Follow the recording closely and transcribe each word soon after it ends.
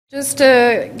Just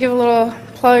to give a little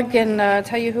plug and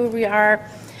tell you who we are,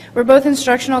 we're both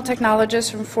instructional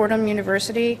technologists from Fordham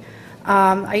University.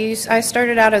 I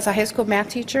started out as a high school math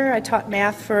teacher. I taught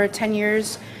math for 10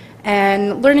 years,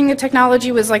 and learning the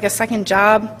technology was like a second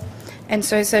job. And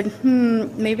so I said,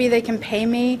 maybe they can pay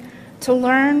me to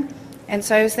learn. And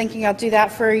so I was thinking I'll do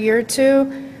that for a year or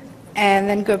two and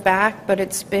then go back, but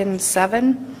it's been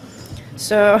 7.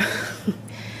 So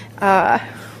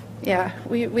yeah,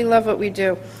 we love what we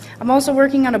do. I'm also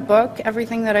working on a book,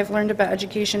 everything that I've learned about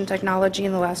education technology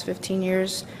in the last 15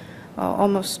 years,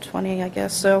 almost 20, I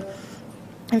guess. So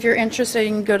if you're interested, you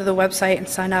can go to the website and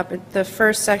sign up. The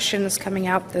first section is coming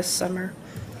out this summer.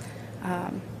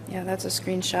 Yeah, that's a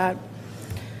screenshot.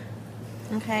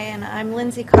 Okay, and I'm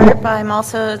Lindsay Karp. I'm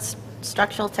also a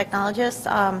structural technologist.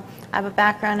 I have a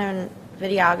background in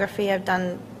videography. I've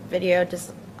done video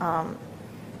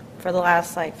for the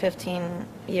last like 15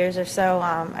 years or so.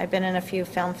 I've been in a few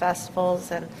film festivals,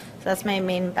 and so that's my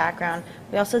main background.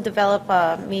 We also develop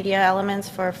media elements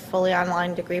for fully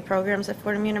online degree programs at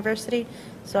Fordham University,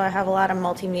 so I have a lot of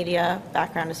multimedia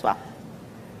background as well.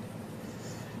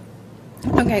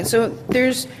 Okay, so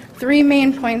there's 3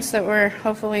 main points that we're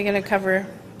hopefully going to cover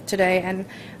today, and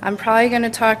I'm probably going to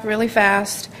talk really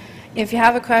fast. If you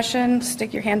have a question,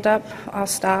 stick your hand up. I'll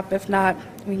stop. If not,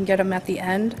 we can get them at the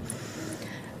end.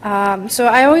 So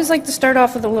I always like to start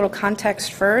off with a little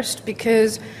context first,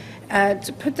 because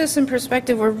to put this in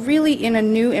perspective, we're really in a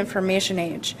new information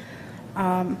age.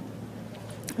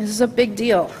 This is a big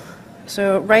deal.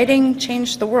 So writing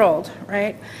changed the world,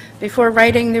 right? Before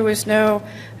writing, there was no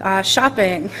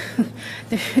shopping.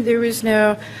 There was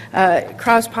no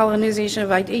cross-pollination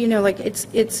of ideas. You know, like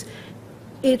it's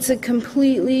a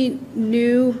completely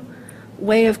new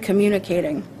way of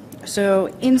communicating. So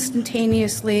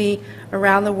instantaneously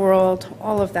around the world,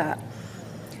 all of that.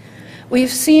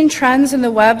 We've seen trends in the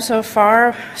web so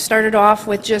far, started off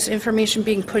with just information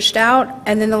being pushed out,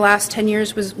 and then the last 10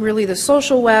 years was really the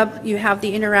social web. You have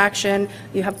the interaction,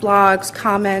 you have blogs,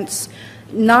 comments,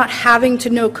 not having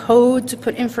to know code to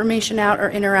put information out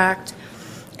or interact.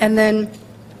 And then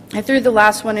I threw the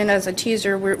last one in as a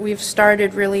teaser. We've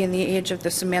started really in the age of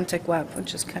the semantic web,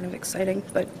 which is kind of exciting,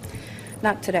 but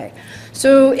not today.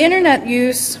 So internet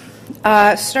use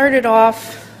started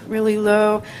off really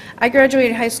low. I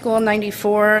graduated high school in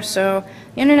 '94, so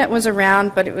the internet was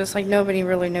around, but it was like nobody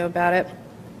really knew about it.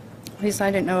 At least I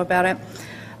didn't know about it.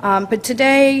 But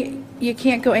today, you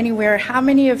can't go anywhere. How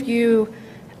many of you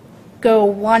go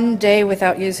one day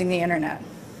without using the internet?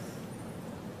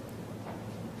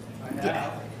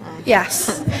 Yeah.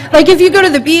 Yes. Like if you go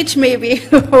to the beach, maybe,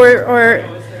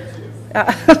 or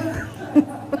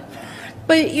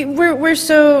but we're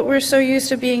so used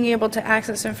to being able to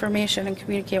access information and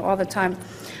communicate all the time.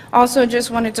 Also,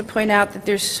 just wanted to point out that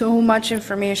there's so much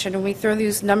information, and we throw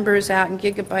these numbers out in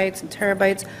gigabytes and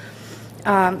terabytes.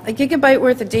 A gigabyte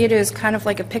worth of data is kind of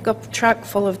like a pickup truck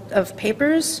full of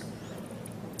papers.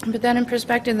 But then in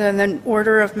perspective, then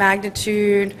order of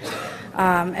magnitude,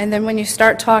 and then when you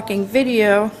start talking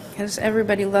video, because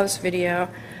everybody loves video,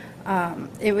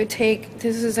 it would take,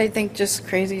 this is, I think, just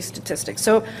crazy statistics.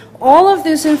 So all of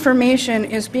this information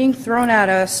is being thrown at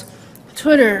us,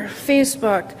 Twitter,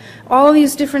 Facebook, all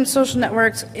these different social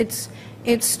networks.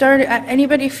 It started,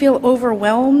 anybody feel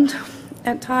overwhelmed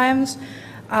at times?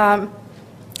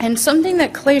 And something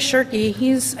that Clay Shirky,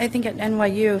 he's, I think at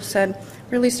NYU, said,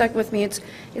 really stuck with me.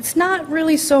 It's not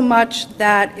really so much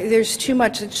that there's too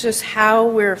much, it's just how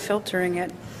we're filtering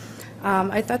it.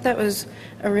 I thought that was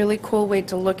a really cool way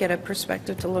to look at it,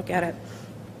 perspective to look at it.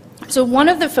 So one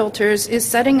of the filters is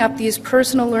setting up these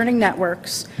personal learning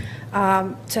networks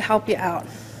to help you out.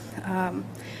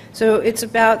 So it's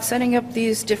about setting up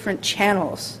these different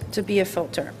channels to be a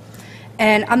filter.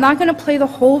 And I'm not going to play the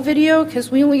whole video because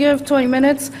we only have 20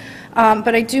 minutes,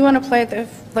 but I do want to play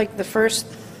the first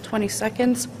 20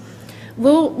 seconds.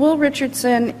 Will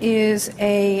Richardson is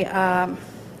a,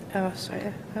 oh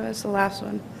sorry, that was the last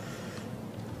one.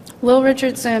 Will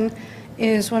Richardson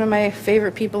is one of my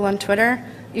favorite people on Twitter.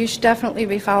 You should definitely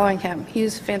be following him.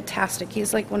 He's fantastic.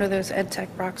 He's like one of those ed tech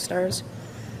rock stars.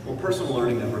 Well, personal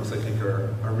learning networks, I think,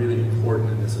 are really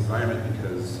important in this environment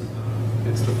because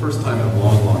it's the first time in a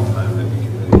long, long time that we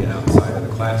can really get outside of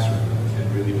the classroom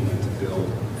and really begin to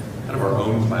build kind of our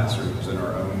own classrooms and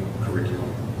our own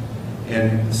curriculum.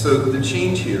 And so the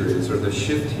change here is, or the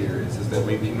shift here is that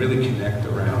we can really connect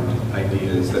around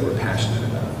ideas that we're passionate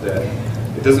about, that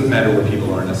it doesn't matter where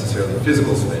people are necessarily in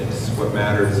physical space. What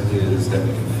matters is that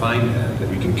we can find them, that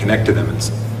we can connect to them.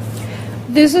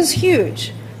 This is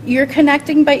huge. You're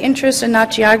connecting by interest and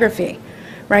not geography,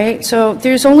 right? So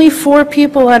there's only 4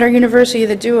 people at our university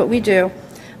that do what we do,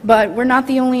 but we're not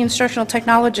the only instructional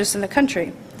technologists in the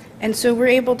country. And so we're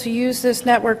able to use this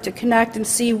network to connect and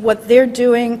see what they're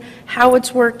doing, how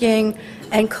it's working,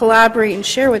 and collaborate and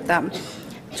share with them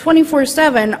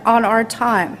 24/7 on our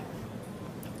time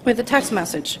with a text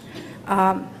message.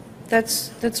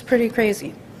 That's pretty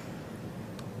crazy.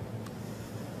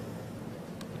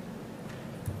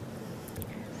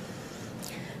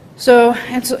 So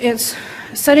it's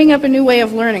setting up a new way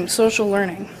of learning, social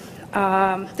learning.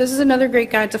 This is another great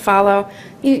guide to follow.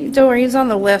 Don't worry, he's on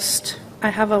the list. I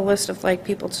have a list of like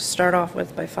people to start off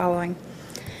with by following.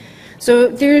 So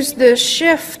there's the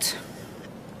shift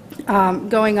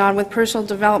going on with personal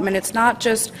development. It's not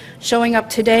just showing up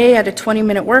today at a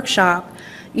 20-minute workshop.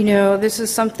 You know, this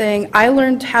is something, I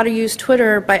learned how to use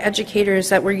Twitter by educators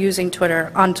that were using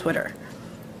Twitter on Twitter.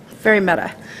 Very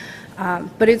meta.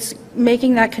 But it's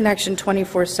making that connection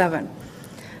 24/7.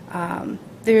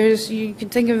 You can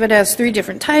think of it as 3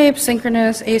 different types: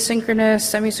 synchronous, asynchronous,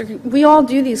 semi-synchronous. We all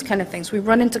do these kind of things. We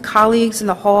run into colleagues in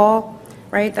the hall,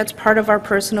 right? That's part of our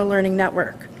personal learning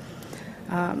network.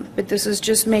 But this is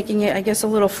just making it, I guess, a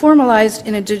little formalized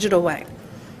in a digital way.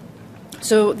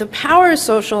 So the power of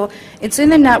social, it's in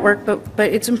the network,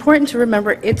 but it's important to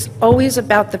remember it's always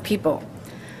about the people.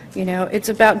 You know, it's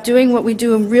about doing what we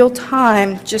do in real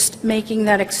time, just making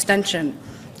that extension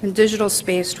in digital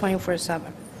space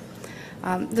 24/7.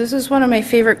 This is one of my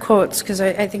favorite quotes because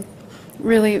I think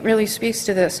really speaks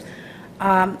to this.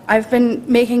 I've been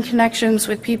making connections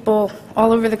with people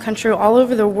all over the country, all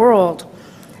over the world,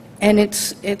 and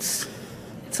it's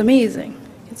amazing.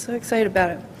 I'm so excited about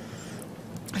it.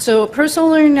 So personal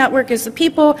learning network is the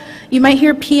people. You might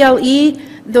hear PLE.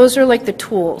 Those are like the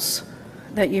tools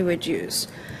that you would use.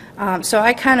 So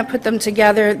I kind of put them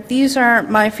together. These are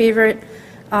my favorite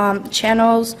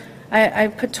channels. I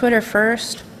put Twitter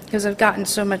first because I've gotten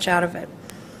so much out of it.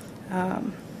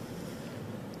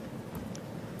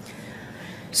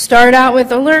 Start out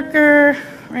with a lurker,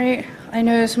 right? I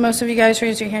noticed most of you guys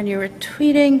raised your hand. You were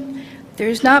tweeting.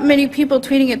 There's not many people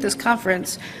tweeting at this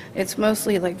conference. It's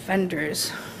mostly like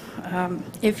vendors.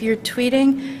 If you're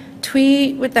tweeting,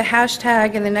 tweet with the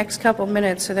hashtag in the next couple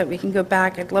minutes so that we can go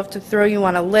back. I'd love to throw you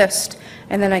on a list,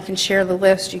 and then I can share the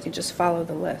list. You can just follow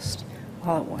the list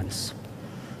all at once.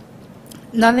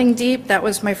 Nothing deep. That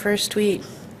was my first tweet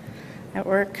at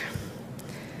work.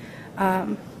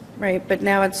 Right, but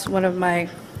now it's one of my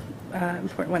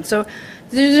important ones. So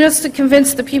just to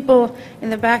convince the people in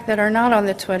the back that are not on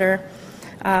the Twitter,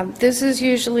 this is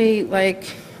usually like,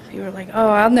 people are like, oh,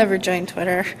 I'll never join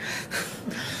Twitter.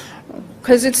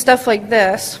 Because it's stuff like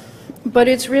this, but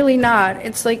it's really not.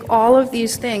 It's like all of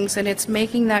these things, and it's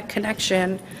making that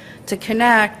connection to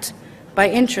connect by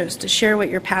interest, to share what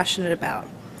you're passionate about.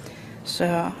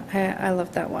 So I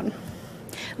love that one.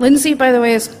 Lindsay, by the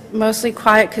way, is mostly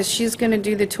quiet because she's going to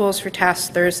do the tools for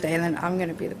Task Thursday, and then I'm going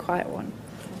to be the quiet one.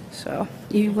 So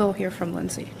you will hear from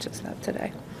Lindsay, just not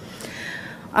today.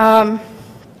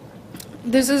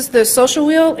 This is the social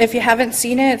wheel. If you haven't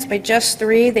seen it, it's by Just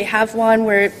 3. They have one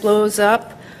where it blows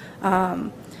up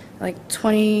like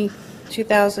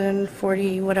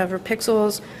 2040 whatever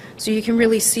pixels, so you can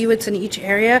really see what's in each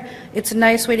area. It's a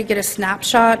nice way to get a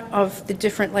snapshot of the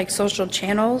different like social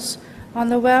channels on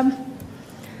the web.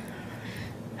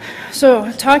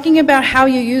 So talking about how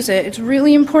you use it, it's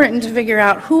really important to figure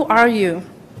out who are you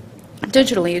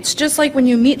digitally. It's just like when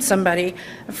you meet somebody,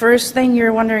 the first thing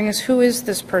you're wondering is, who is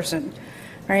this person?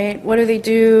 Right? What do they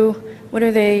do? What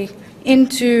are they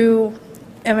into?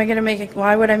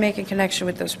 Why would I make a connection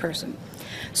with this person?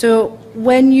 So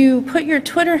when you put your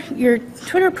Twitter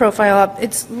profile up,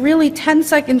 it's really 10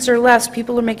 seconds or less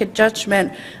people will make a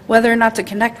judgment whether or not to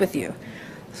connect with you.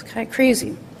 It's kind of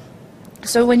crazy.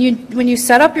 So when you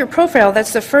set up your profile,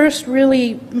 that's the first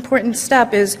really important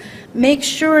step, is make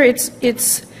sure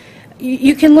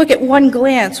you can look at one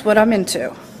glance what I'm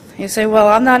into. You say, well,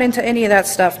 I'm not into any of that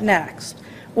stuff, next.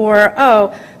 Or,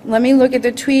 oh, let me look at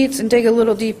the tweets and dig a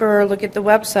little deeper, or look at the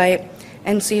website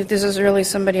and see if this is really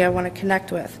somebody I want to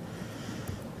connect with.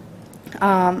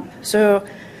 So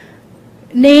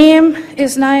name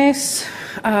is nice.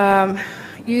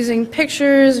 Using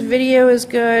pictures, video is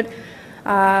good.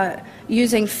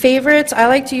 Using favorites, I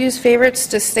like to use favorites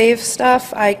to save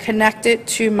stuff. I connect it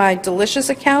to my Delicious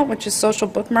account, which is social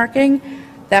bookmarking.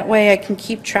 That way I can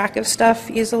keep track of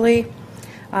stuff easily.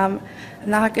 I'm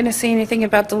not going to say anything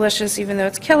about Delicious, even though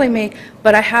it's killing me,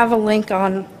 but I have a link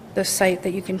on the site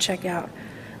that you can check out.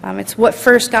 It's what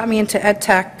first got me into ed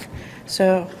tech,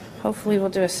 so hopefully we'll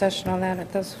do a session on that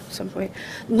at some point.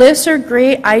 Lists are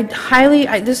great.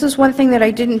 This is one thing that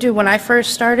I didn't do when I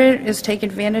first started, is take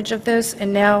advantage of this,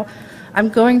 and now I'm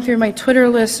going through my Twitter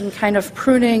list and kind of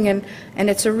pruning, and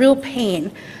it's a real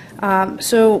pain.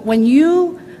 So when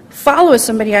you follow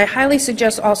somebody, I highly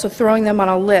suggest also throwing them on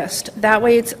a list. That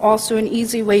way it's also an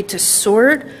easy way to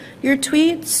sort your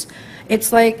tweets.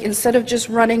 It's like instead of just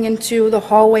running into the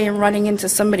hallway and running into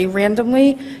somebody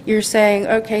randomly, you're saying,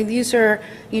 okay, these are,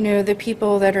 the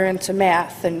people that are into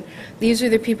math, and these are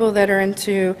the people that are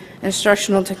into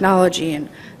instructional technology, and,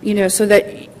 so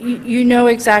that you know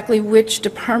exactly which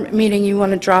department meeting you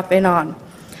want to drop in on.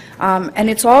 And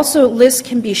it's also, lists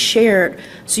can be shared,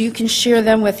 so you can share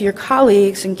them with your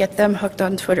colleagues and get them hooked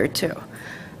on Twitter too,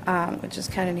 which is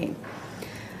kind of neat.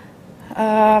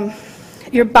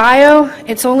 Your bio,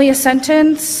 it's only a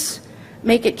sentence.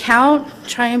 Make it count.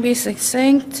 Try and be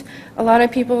succinct. A lot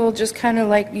of people will just kind of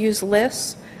like use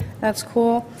lists. That's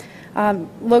cool.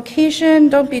 Location,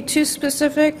 don't be too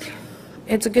specific.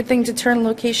 It's a good thing to turn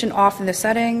location off in the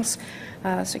settings,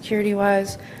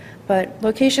 security-wise. But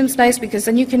location's nice because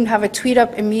then you can have a tweet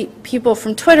up and meet people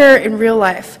from Twitter in real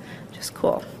life, which is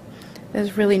cool.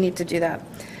 It's really neat to do that.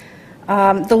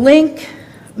 The link,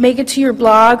 make it to your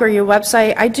blog or your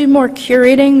website. I do more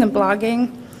curating than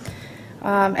blogging.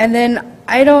 And then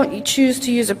I don't choose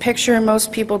to use a picture,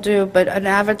 most people do, but an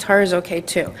avatar is okay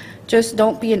too. Just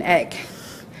don't be an egg.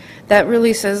 That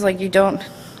really says like you don't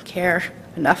care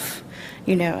enough,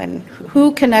 and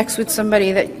who connects with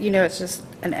somebody that, it's just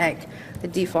an egg, the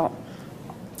default.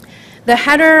 The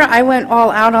header, I went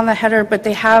all out on the header, but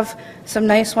they have some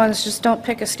nice ones. Just don't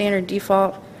pick a standard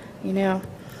default,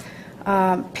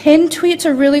 Pin tweets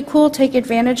are really cool. Take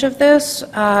advantage of this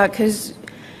because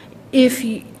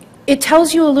it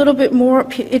tells you a little bit more.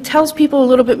 It tells people a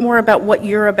little bit more about what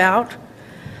you're about,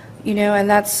 and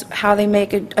that's how they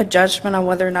make a judgment on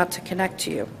whether or not to connect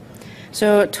to you.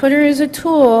 So Twitter is a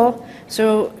tool,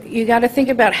 so you got to think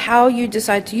about how you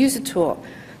decide to use a tool.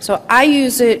 So I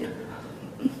use it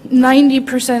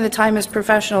 90% of the time as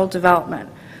professional development.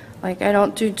 Like I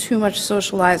don't do too much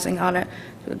socializing on it.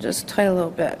 So just try a little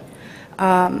bit.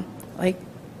 Like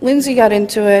Lindsay got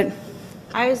into it.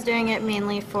 I was doing it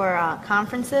mainly for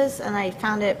conferences, and I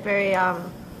found it very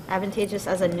advantageous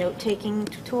as a note-taking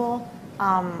tool.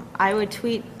 I would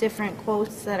tweet different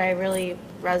quotes that I really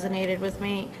resonated with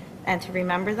me and to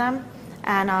remember them.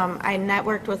 And I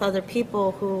networked with other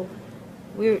people who,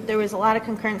 there was a lot of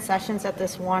concurrent sessions at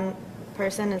this one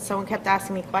person, and someone kept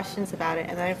asking me questions about it.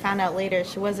 And then I found out later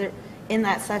she wasn't in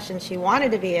that session. She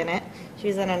wanted to be in it. She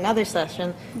was in another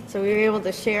session. So we were able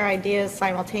to share ideas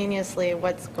simultaneously of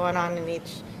what's going on in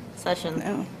each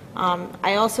session.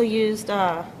 I also used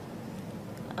an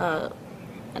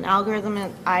algorithm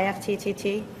in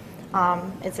IFTTT.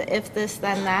 It's a if this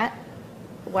then that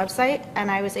website, and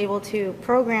I was able to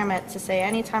program it to say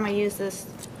anytime I use this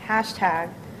hashtag,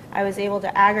 I was able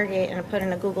to aggregate and put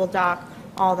in a Google Doc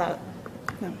all the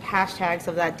hashtags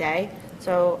of that day.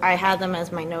 So I had them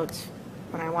as my notes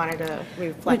when I wanted to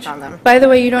reflect on them. By the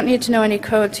way, you don't need to know any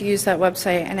code to use that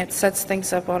website, and it sets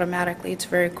things up automatically. It's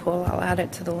very cool. I'll add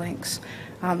it to the links.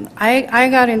 I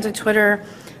got into Twitter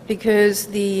because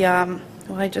well,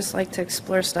 I just like to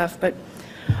explore stuff, but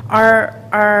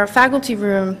our faculty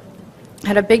room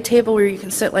had a big table where you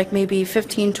can sit like maybe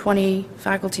 15, 20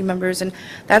 faculty members, and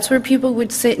that's where people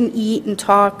would sit and eat and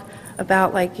talk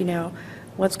about like,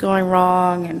 what's going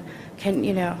wrong, and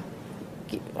can,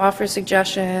 offer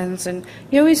suggestions, and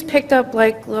you always picked up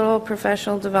like little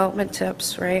professional development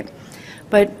tips, right?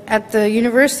 But at the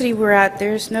university we're at,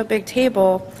 there's no big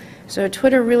table, so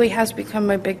Twitter really has become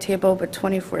my big table, but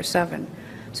 24/7.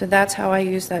 So that's how I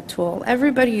use that tool.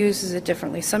 Everybody uses it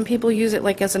differently. Some people use it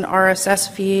like as an RSS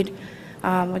feed,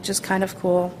 which is kind of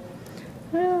cool.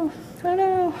 Well, I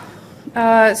don't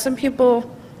know. Some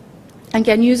people,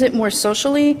 again, use it more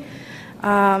socially,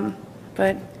 but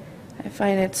I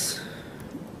find it's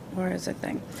more as a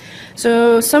thing.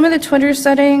 So some of the Twitter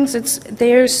settings,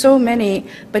 there's so many,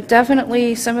 but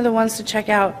definitely some of the ones to check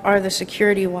out are the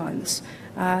security ones.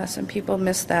 Some people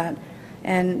miss that.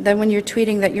 And then when you're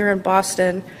tweeting that you're in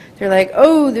Boston, they're like,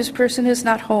 oh, this person is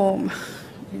not home.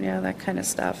 That kind of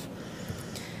stuff.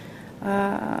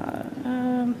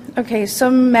 Okay,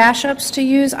 some mashups to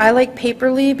use. I like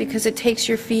Paperly because it takes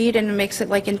your feed and makes it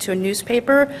like into a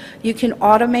newspaper. You can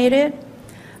automate it,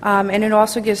 and it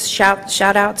also gives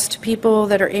shout outs to people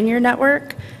that are in your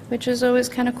network, which is always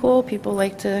kind of cool. People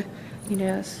like to,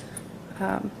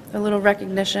 a little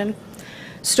recognition.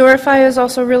 Storify is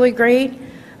also really great.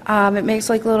 It makes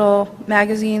like little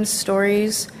magazines,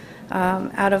 stories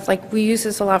out of like, we use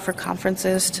this a lot for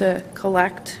conferences to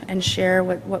collect and share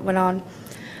what went on.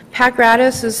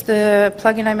 Packratus is the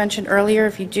plugin I mentioned earlier.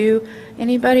 If you do,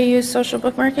 anybody use social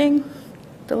bookmarking?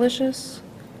 Delicious.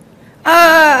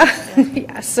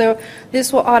 Yeah, so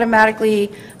this will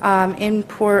automatically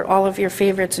import all of your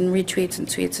favorites and retweets and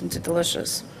tweets into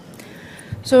Delicious.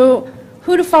 So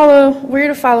who to follow, where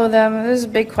to follow them, this is a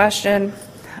big question.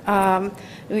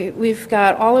 We've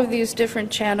got all of these different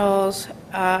channels.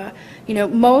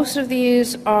 Most of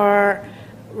these are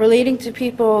relating to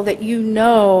people that you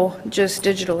know just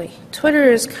digitally.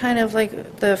 Twitter is kind of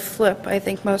like the flip. I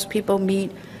think most people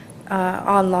meet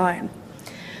online.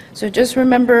 So just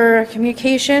remember,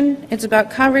 communication, it's about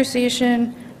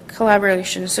conversation,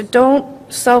 collaboration. So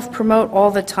don't self-promote all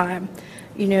the time.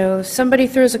 Somebody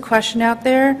throws a question out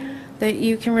there that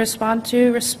you can respond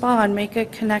to, make a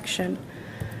connection.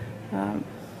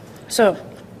 So,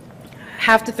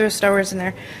 have to throw Star Wars in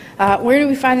there. Where do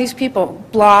we find these people?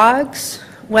 Blogs,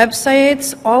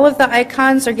 websites, all of the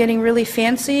icons are getting really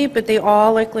fancy, but they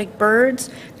all look like birds.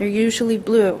 They're usually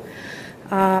blue.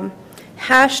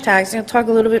 Hashtags, I'll talk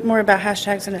a little bit more about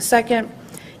hashtags in a second.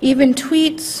 Even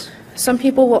tweets, some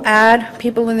people will add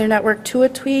people in their network to a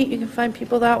tweet. You can find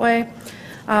people that way.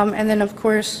 And then, of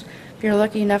course, if you're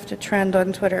lucky enough to trend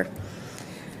on Twitter.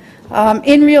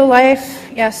 In real life,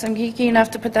 yes, I'm geeky enough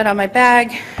to put that on my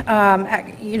bag.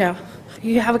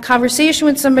 You have a conversation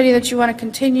with somebody that you want to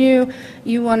continue.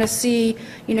 You want to see,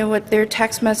 what their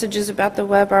text messages about the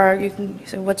web are. You can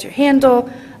say, what's your handle?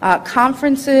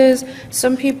 Conferences.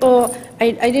 Some people,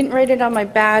 I didn't write it on my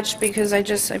badge because I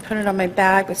put it on my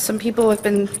bag, but some people have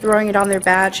been throwing it on their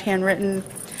badge, handwritten.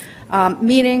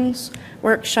 Meetings,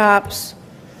 workshops.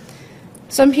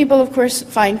 Some people, of course,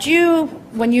 find you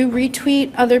when you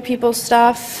retweet other people's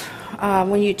stuff.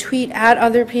 When you tweet at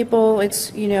other people,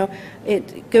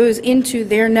 it goes into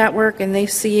their network and they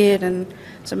see it and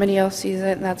somebody else sees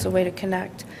it, and that's a way to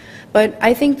connect. But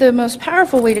I think the most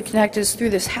powerful way to connect is through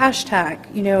this hashtag,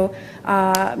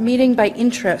 meeting by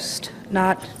interest,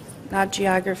 not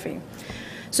geography.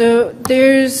 So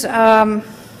there's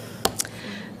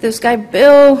this guy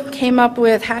Bill came up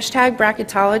with hashtag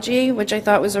bracketology, which I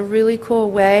thought was a really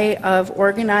cool way of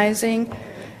organizing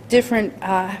different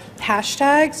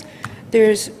hashtags.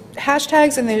 There's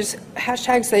hashtags and there's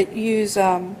hashtags that use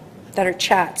that are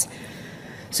chats.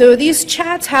 So these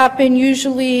chats happen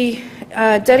usually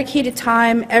dedicated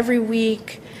time every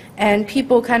week, and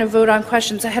people kind of vote on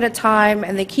questions ahead of time,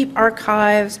 and they keep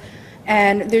archives.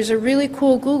 And there's a really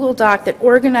cool Google Doc that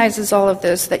organizes all of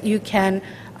this that you can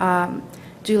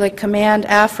do like Command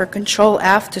F or Control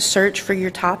F to search for your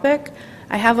topic.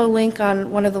 I have a link on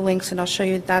one of the links, and I'll show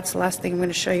you. That's the last thing I'm going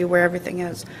to show you where everything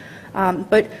is.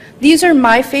 But these are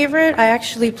my favorite. I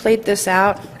actually played this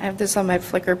out. I have this on my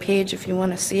Flickr page if you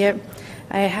want to see it.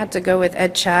 I had to go with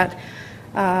EdChat,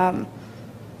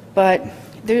 but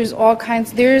there's all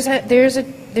kinds. There's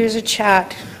a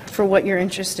chat for what you're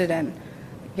interested in,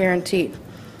 guaranteed.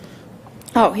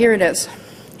 Oh, here it is.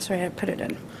 Sorry, I put it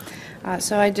in.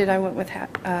 So I went with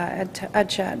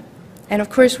EdChat. And of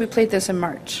course, we played this in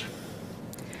March.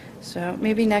 So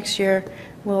maybe next year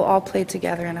we'll all play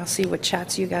together and I'll see what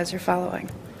chats you guys are following.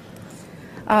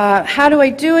 How do I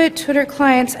do it? Twitter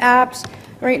clients, apps.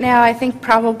 Right now, I think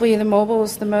probably the mobile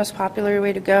is the most popular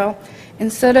way to go.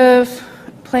 Instead of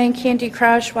playing Candy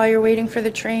Crush while you're waiting for the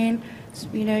train,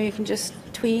 you can just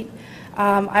tweet.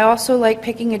 I also like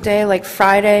picking a day like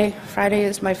Friday. Friday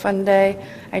is my fun day.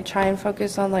 I try and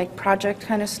focus on like project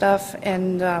kind of stuff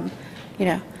and,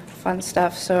 fun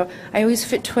stuff. So I always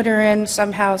fit Twitter in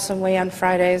somehow, some way on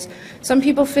Fridays. Some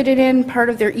people fit it in part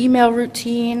of their email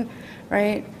routine,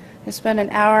 right? They spend an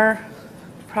hour,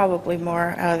 probably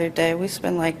more out of their day. We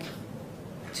spend like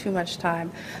too much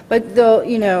time. But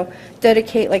they'll,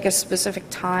 dedicate like a specific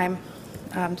time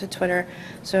to Twitter.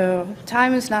 So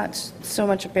time is not so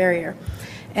much a barrier.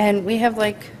 And we have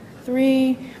like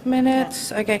 3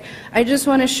 minutes. Okay, I just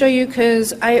want to show you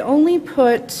because I only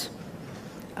put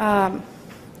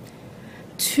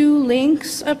 2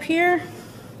 links up here,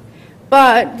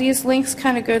 but these links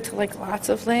kind of go to like lots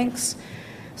of links.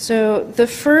 So the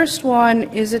first one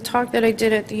is a talk that I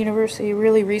did at the university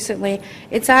really recently.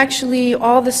 It's actually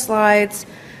all the slides,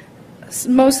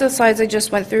 most of the slides I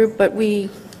just went through, but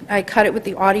I cut it with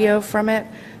the audio from it.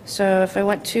 So if I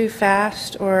went too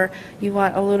fast or you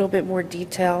want a little bit more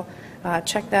detail,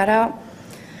 check that out.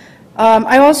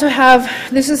 I also have,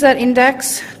 this is that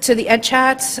index to the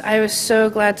EdChats. I was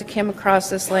so glad to come across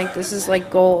this link. This is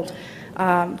like gold.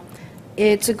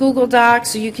 It's a Google Doc,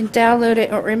 so you can download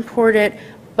it or import it,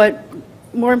 but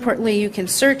more importantly, you can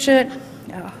search it.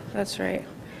 Oh, that's right.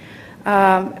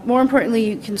 More importantly,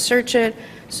 you can search it.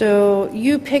 So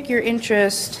you pick your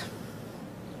interest.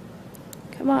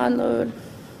 Come on, load.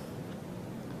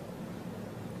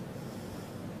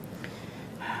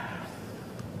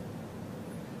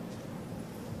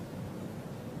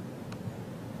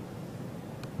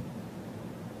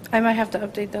 I might have to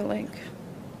update that link.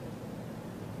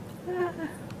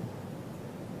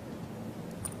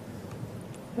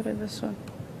 Go to this one.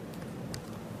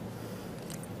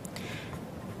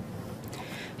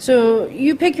 So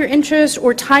you pick your interest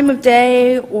or time of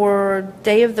day or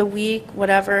day of the week,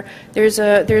 whatever.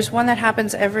 There's one that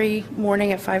happens every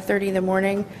morning at 5:30 in the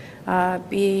morning,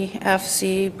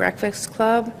 BFC Breakfast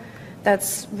Club.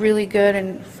 That's really good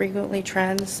and frequently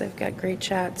trends. They've got great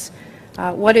chats.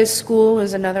 What is School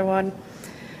is another one.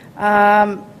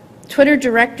 Twitter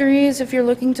directories, if you're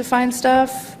looking to find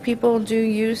stuff, people do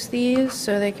use these,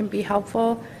 so they can be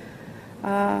helpful.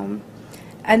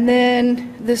 And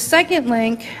then the second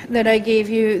link that I gave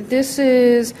you, this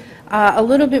is a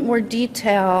little bit more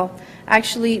detail.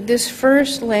 Actually, this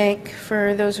first link,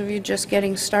 for those of you just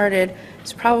getting started,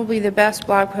 is probably the best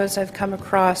blog post I've come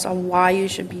across on why you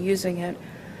should be using it.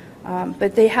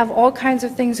 But they have all kinds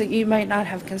of things that you might not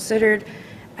have considered.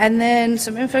 And then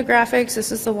some infographics.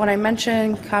 This is the one I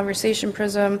mentioned, Conversation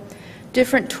Prism.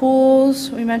 Different tools.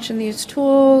 We mentioned these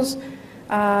tools.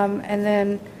 And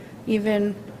then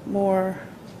even more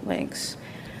links.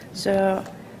 So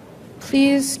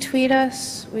please tweet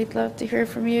us. We'd love to hear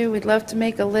from you. We'd love to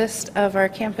make a list of our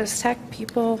campus tech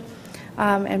people,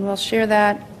 and we'll share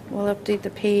that. We'll update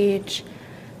the page.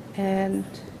 And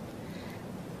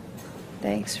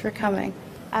thanks for coming.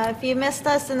 If you missed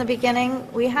us in the beginning,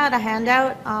 we had a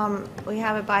handout. We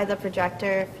have it by the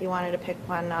projector if you wanted to pick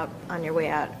one up on your way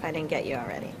out, if I didn't get you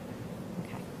already.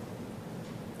 Okay.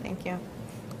 Thank you.